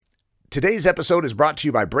Today's episode is brought to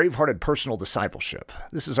you by Bravehearted Personal Discipleship.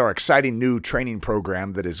 This is our exciting new training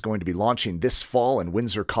program that is going to be launching this fall in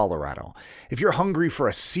Windsor, Colorado. If you're hungry for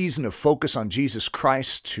a season of focus on Jesus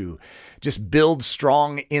Christ to just build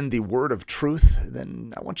strong in the word of truth,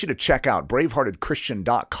 then I want you to check out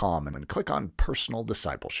braveheartedchristian.com and click on Personal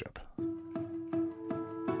Discipleship.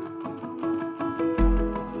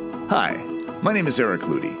 Hi, my name is Eric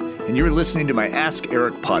Ludy, and you're listening to my Ask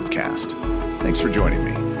Eric podcast. Thanks for joining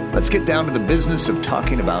me. Let's get down to the business of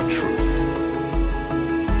talking about truth.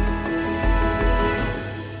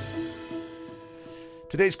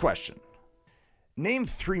 Today's question. Name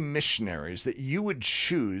 3 missionaries that you would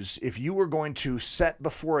choose if you were going to set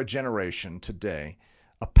before a generation today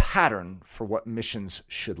a pattern for what missions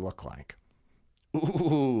should look like.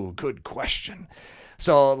 Ooh, good question.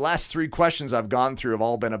 So the last 3 questions I've gone through have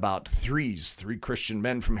all been about threes. 3 Christian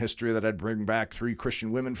men from history that I'd bring back, 3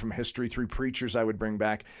 Christian women from history, 3 preachers I would bring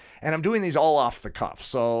back. And I'm doing these all off the cuff.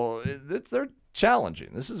 So they're challenging.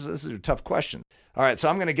 This is a tough question. All right, so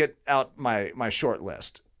I'm going to get out my short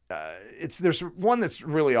list. There's one that's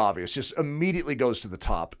really obvious, just immediately goes to the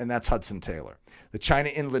top, and that's Hudson Taylor. The China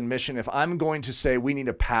Inland Mission. If I'm going to say we need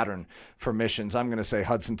a pattern for missions, I'm going to say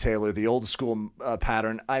Hudson Taylor, the old school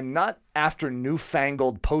pattern. I'm not after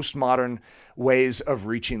newfangled postmodern ways of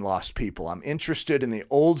reaching lost people. I'm interested in the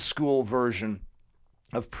old school version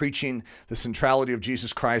of preaching the centrality of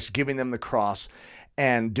Jesus Christ, giving them the cross,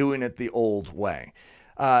 and doing it the old way.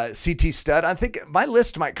 C.T. Studd, I think my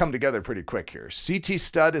list might come together pretty quick here. C.T.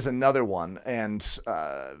 Studd is another one, and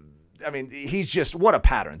he's just, what a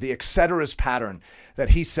pattern, the et ceteras pattern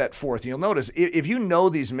that he set forth. You'll notice, if you know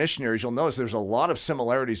these missionaries, you'll notice there's a lot of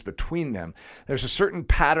similarities between them. There's a certain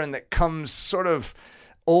pattern that comes sort of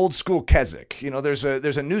old school Keswick. You know, there's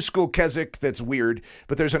a new school Keswick that's weird,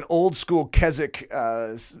 but there's an old school Keswick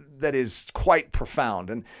that is quite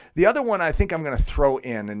profound. And the other one I think I'm going to throw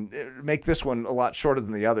in and make this one a lot shorter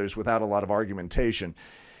than the others without a lot of argumentation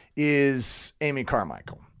is Amy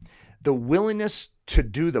Carmichael. The willingness to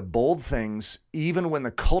do the bold things even when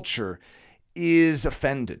the culture is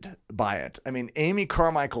offended by it. I mean, Amy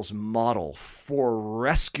Carmichael's model for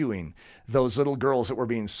rescuing those little girls that were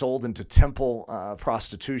being sold into temple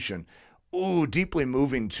prostitution, deeply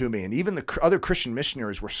moving to me. And even the other Christian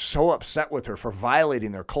missionaries were so upset with her for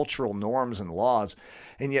violating their cultural norms and laws,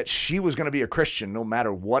 and yet she was going to be a Christian no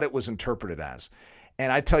matter what it was interpreted as. And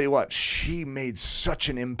I tell you what, she made such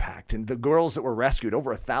an impact. And the girls that were rescued, over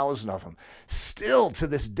 1,000 of them, still to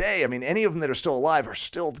this day, I mean, any of them that are still alive are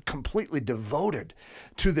still completely devoted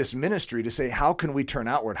to this ministry to say, how can we turn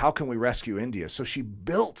outward? How can we rescue India? So she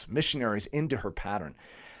built missionaries into her pattern.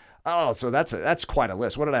 Oh, so that's quite a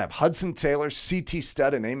list. What did I have? Hudson Taylor, C.T.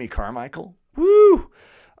 Studd, and Amy Carmichael. Woo!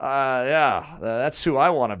 That's who I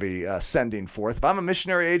want to be sending forth. If I'm a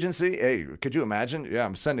missionary agency, hey, could you imagine? Yeah,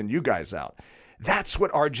 I'm sending you guys out. That's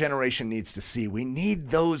what our generation needs to see. We need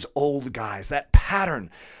those old guys, that pattern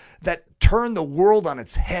that turned the world on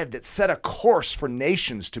its head, that set a course for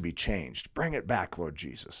nations to be changed. Bring it back, Lord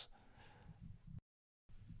Jesus.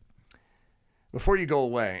 Before you go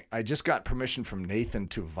away, I just got permission from Nathan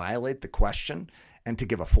to violate the question and to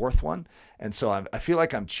give a 4th one. And so I feel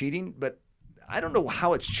like I'm cheating, but I don't know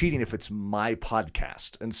how it's cheating if it's my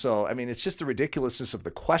podcast. And so, I mean, it's just the ridiculousness of the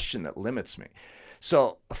question that limits me.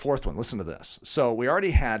 So a 4th one, listen to this. So we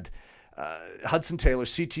already had Hudson Taylor,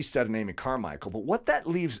 C.T. Studd, and Amy Carmichael. But what that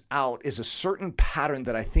leaves out is a certain pattern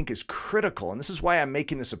that I think is critical. And this is why I'm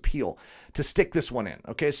making this appeal to stick this one in.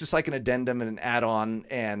 Okay, it's just like an addendum and an add-on.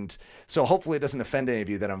 And so hopefully it doesn't offend any of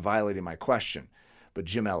you that I'm violating my question. But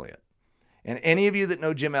Jim Elliot. And any of you that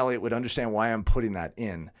know Jim Elliot would understand why I'm putting that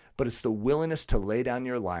in. But it's the willingness to lay down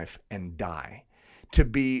your life and die. To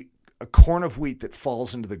be a corn of wheat that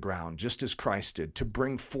falls into the ground, just as Christ did, to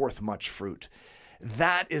bring forth much fruit.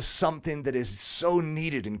 That is something that is so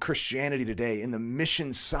needed in Christianity today, in the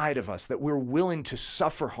mission side of us, that we're willing to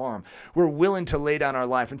suffer harm. We're willing to lay down our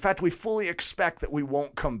life. In fact, we fully expect that we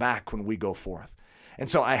won't come back when we go forth. And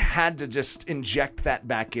so I had to just inject that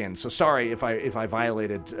back in. So sorry if I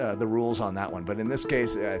violated the rules on that one, but in this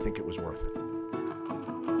case, I think it was worth it.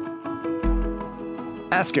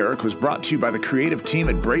 Ask Eric was brought to you by the creative team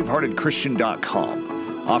at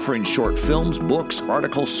braveheartedchristian.com, offering short films, books,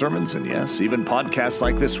 articles, sermons, and yes, even podcasts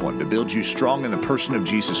like this one to build you strong in the person of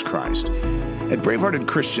Jesus Christ. At Bravehearted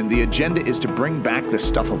Christian, the agenda is to bring back the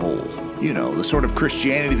stuff of old. You know, the sort of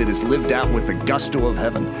Christianity that is lived out with the gusto of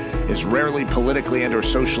heaven, is rarely politically and or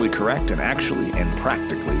socially correct, and actually and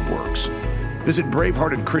practically works. Visit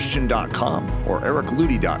braveheartedchristian.com or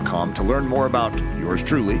ericludy.com to learn more about yours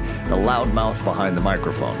truly, the loudmouth behind the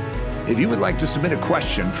microphone. If you would like to submit a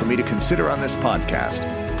question for me to consider on this podcast,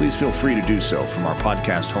 please feel free to do so from our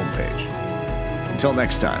podcast homepage. Until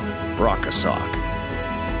next time, Rock a Sock.